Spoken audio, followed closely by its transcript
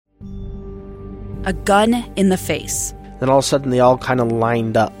a gun in the face. Then all of a sudden, they all kind of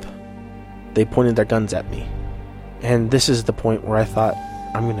lined up. They pointed their guns at me. And this is the point where I thought,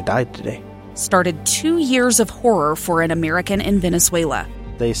 I'm going to die today. Started 2 years of horror for an American in Venezuela.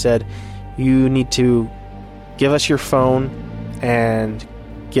 They said, you need to give us your phone and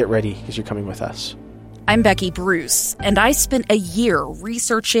get ready because you're coming with us. I'm Becky Bruce, and I spent a year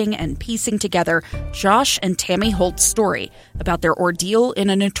researching and piecing together Josh and Tammy Holt's story about their ordeal in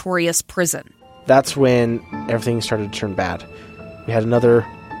a notorious prison. That's when everything started to turn bad. We had another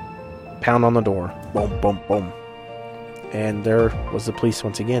pound on the door. Boom, boom, boom. And there was the police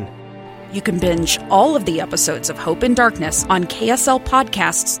once again. You can binge all of the episodes of Hope in Darkness on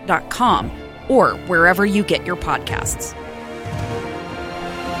KSLpodcasts.com or wherever you get your podcasts.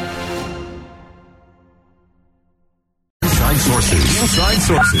 Inside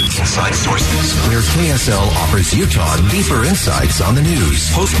Sources, where KSL offers Utah deeper insights on the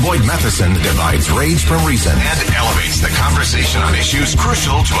news. Host Boyd Matheson divides rage from reason and elevates the conversation on issues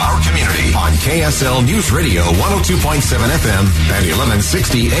crucial to our community on KSL News Radio 102.7 FM and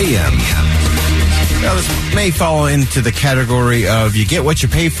 1160 AM. Now, this may fall into the category of you get what you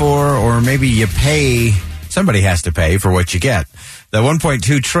pay for, or maybe you pay, somebody has to pay for what you get. The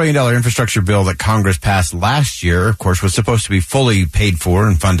 $1.2 trillion infrastructure bill that Congress passed last year, of course, was supposed to be fully paid for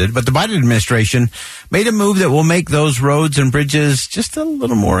and funded, but the Biden administration made a move that will make those roads and bridges just a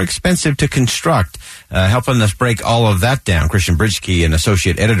little more expensive to construct. Helping us break all of that down, Christian Bridgke, an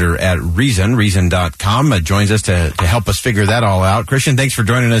associate editor at Reason.com, joins us to help us figure that all out. Christian, thanks for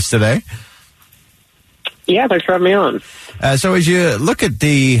joining us today. Yeah, thanks for having me on. So as you look at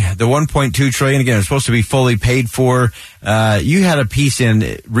the $1.2 trillion, again, it's supposed to be fully paid for. You had a piece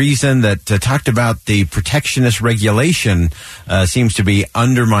in Reason that talked about the protectionist regulation seems to be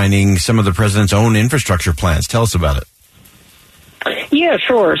undermining some of the president's own infrastructure plans. Tell us about it. Yeah,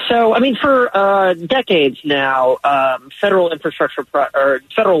 sure. So, I mean, for decades now, federal infrastructure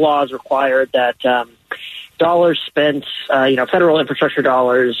federal laws required that dollars spent, federal infrastructure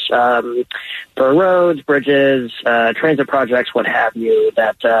dollars for roads, bridges, transit projects, what have you,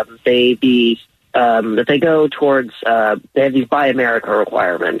 that they go towards. They have these Buy America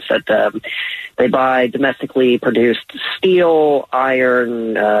requirements that they buy domestically produced steel,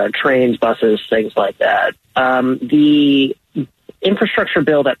 iron, trains, buses, things like that. The infrastructure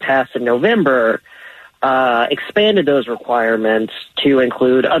bill that passed in November expanded those requirements to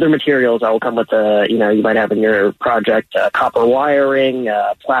include other materials that will come with you might have in your project, copper wiring,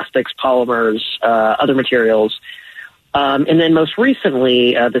 plastics, polymers, other materials. And then most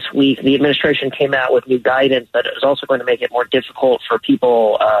recently, this week, the administration came out with new guidance that is also going to make it more difficult for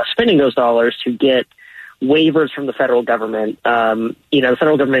people spending those dollars to get waivers from the federal government. The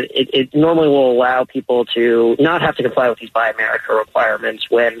federal government, it normally will allow people to not have to comply with these Buy America requirements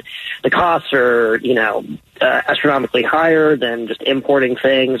when the costs are, astronomically higher than just importing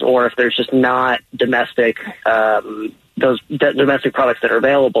things, or if there's just not domestic products that are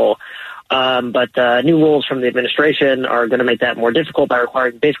available. But new rules from the administration are going to make that more difficult by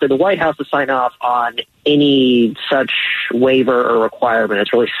requiring basically the White House to sign off on any such waiver or requirement.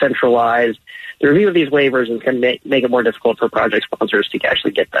 It's really centralized. The review of these waivers is going to make it more difficult for project sponsors to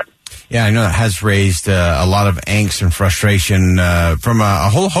actually get them. Yeah, I know it has raised a lot of angst and frustration from a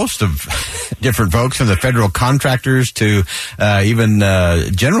whole host of different folks, from the federal contractors to even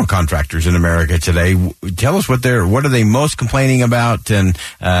general contractors in America today. Tell us what are they most complaining about, and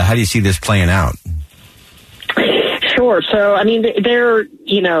how do you see this playing out? Sure. So, I mean, their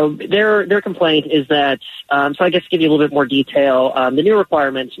complaint is that, so I guess to give you a little bit more detail, the new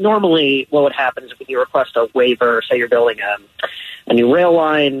requirements, normally what would happen is if you request a waiver, say you're building a new rail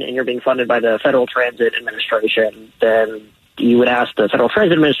line and you're being funded by the Federal Transit Administration, then you would ask the Federal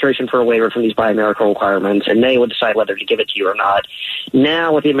Transit Administration for a waiver from these Buy America requirements, and they would decide whether to give it to you or not.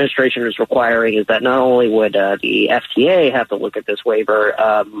 Now what the administration is requiring is that not only would the FTA have to look at this waiver,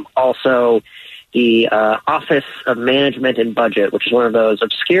 also the Office of Management and Budget, which is one of those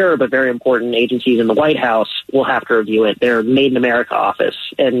obscure but very important agencies in the White House, will have to review it. They're Made in America office.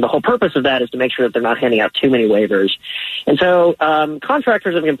 And the whole purpose of that is to make sure that they're not handing out too many waivers. And so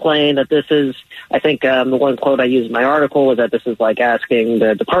contractors have complained that this is, I think the one quote I used in my article was that this is like asking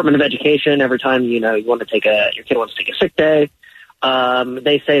the Department of Education every time, you want to take your kid wants to take a sick day.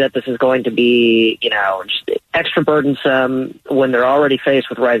 They say that this is going to be, just extra burdensome when they're already faced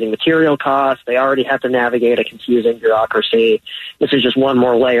with rising material costs. They already have to navigate a confusing bureaucracy. This is just one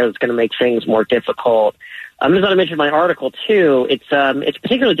more layer that's going to make things more difficult. As I mentioned in my article, too, it's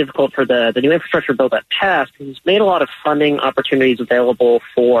particularly difficult for the new infrastructure bill that passed, because it's made a lot of funding opportunities available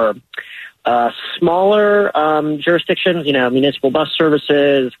for smaller jurisdictions, municipal bus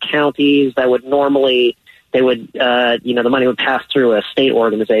services, counties that would normally, the money would pass through a state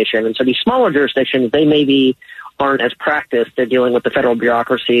organization. And so these smaller jurisdictions, they maybe aren't as practiced at dealing with the federal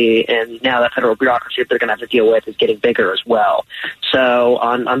bureaucracy, and now that federal bureaucracy that they're going to have to deal with is getting bigger as well. So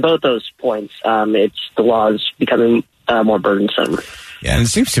on both those points, the law is becoming more burdensome. Yeah, and it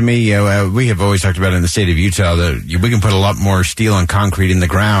seems to me, we have always talked about in the state of Utah that we can put a lot more steel and concrete in the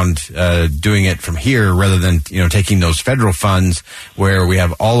ground doing it from here rather than, taking those federal funds where we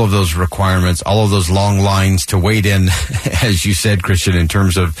have all of those requirements, all of those long lines to wait in, as you said, Christian, in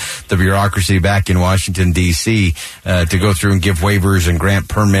terms of the bureaucracy back in Washington, D.C., to go through and give waivers and grant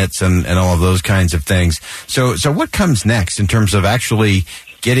permits and all of those kinds of things. So what comes next in terms of actually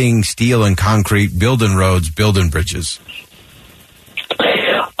getting steel and concrete, building roads, building bridges?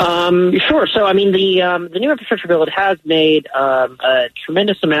 Sure. So, the new infrastructure bill, it has made a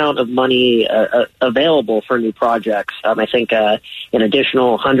tremendous amount of money available for new projects. I think an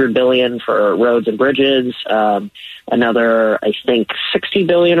additional $100 billion for roads and bridges, another, I think, $60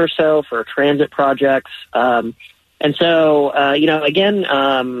 billion or so for transit projects. And so,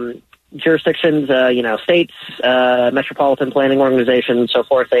 jurisdictions, states, metropolitan planning organizations, and so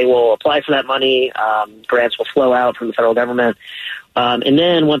forth, they will apply for that money. Grants will flow out from the federal government. And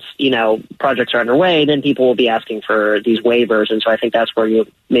then once, projects are underway, then people will be asking for these waivers. And so I think that's where you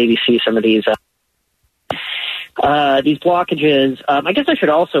maybe see some of these blockages. I guess I should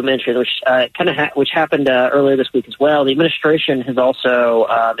also mention, which happened earlier this week as well. The administration has also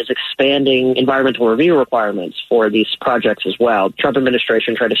is expanding environmental review requirements for these projects as well. Trump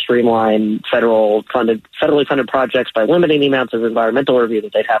administration tried to streamline federally funded projects by limiting the amounts of environmental review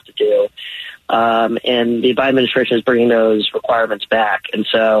that they'd have to do. And the Biden administration is bringing those requirements back. And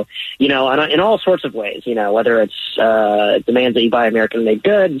so, in all sorts of ways, whether it's demands that you buy American-made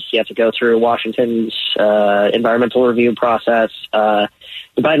goods, you have to go through Washington's environmental review process. The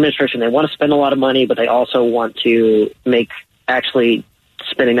Biden administration, they want to spend a lot of money, but they also want to make actually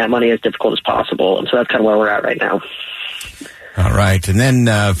spending that money as difficult as possible. And so that's kind of where we're at right now. All right. And then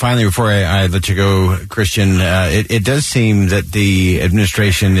finally, before I let you go, Christian, it does seem that the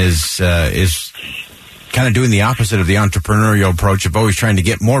administration is kind of doing the opposite of the entrepreneurial approach of always trying to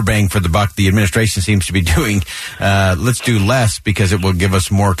get more bang for the buck. The administration seems to be doing, let's do less because it will give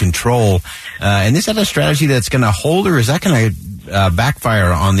us more control. And is that a strategy that's going to hold, or is that going to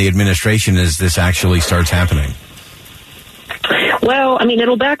backfire on the administration as this actually starts happening? Well,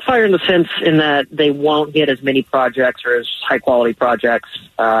 it'll backfire in the sense in that they won't get as many projects or as high-quality projects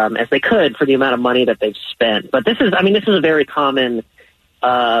as they could for the amount of money that they've spent. But this is a very common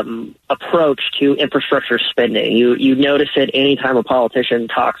approach to infrastructure spending. You notice it anytime a politician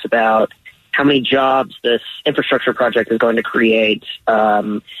talks about how many jobs this infrastructure project is going to create.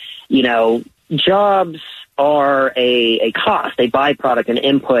 Jobs are a cost, a byproduct, an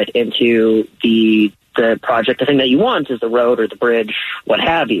input into the project. The thing that you want is the road or the bridge, what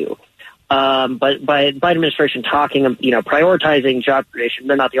have you. But by Biden administration talking, prioritizing job creation,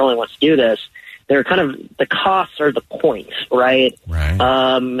 they're not the only ones to do this. They're kind of, the costs are the point, right? Right.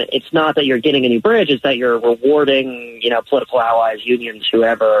 It's not that you're getting a new bridge, it's that you're rewarding, political allies, unions,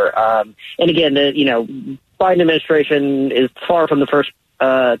 whoever. And again, the, Biden administration is far from the first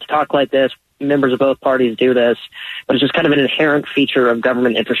to talk like this. Members of both parties do this, but it's just kind of an inherent feature of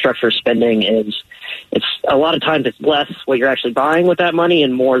government infrastructure spending. It's a lot of times it's less what you're actually buying with that money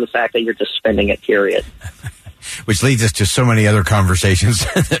and more the fact that you're just spending it, period. Which leads us to so many other conversations.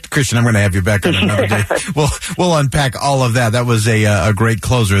 Christian, I'm going to have you back on another day. We'll unpack all of that. That was a great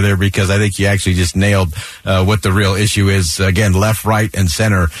closer there, because I think you actually just nailed what the real issue is. Again, left, right, and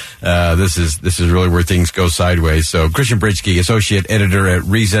center. This is really where things go sideways. So Christian Britschke, associate editor at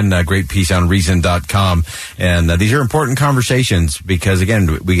Reason, a great piece on Reason.com. And these are important conversations because,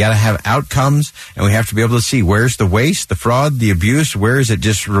 again, we got to have outcomes, and we have to be able to see where's the waste, the fraud, the abuse, where is it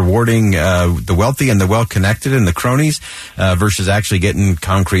just rewarding the wealthy and the well-connected and the cronies versus actually getting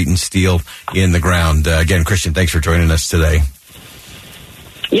concrete and steel in the ground. Again, Christian, thanks for joining us today.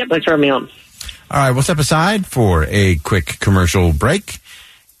 Yep, thanks for having me on. All right, we'll step aside for a quick commercial break.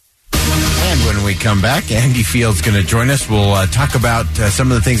 And when we come back, Andy Field's going to join us. We'll talk about some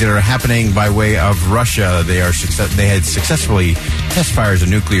of the things that are happening by way of Russia. They had successfully test fires a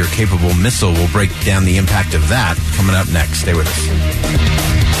nuclear-capable missile. We'll break down the impact of that coming up next. Stay with us.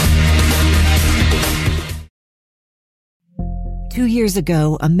 2 years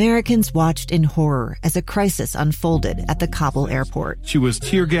ago, Americans watched in horror as a crisis unfolded at the Kabul airport. She was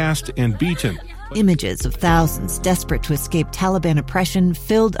tear-gassed and beaten. Images of thousands desperate to escape Taliban oppression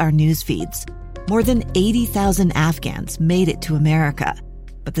filled our news feeds. More than 80,000 Afghans made it to America.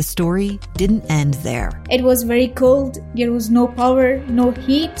 But the story didn't end there. It was very cold. There was no power, no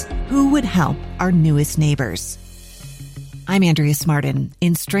heat. Who would help our newest neighbors? I'm Andrea Smartin.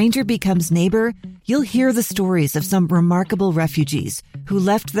 In Stranger Becomes Neighbor, you'll hear the stories of some remarkable refugees who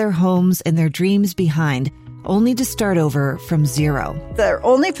left their homes and their dreams behind, only to start over from zero. Their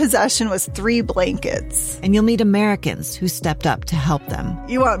only possession was 3 blankets. And you'll meet Americans who stepped up to help them.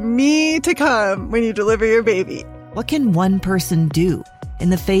 You want me to come when you deliver your baby. What can one person do in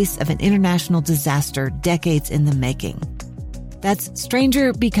the face of an international disaster decades in the making? That's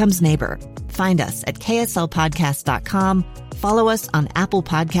Stranger Becomes Neighbor. Find us at kslpodcast.com. Follow us on Apple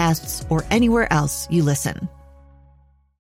Podcasts or anywhere else you listen.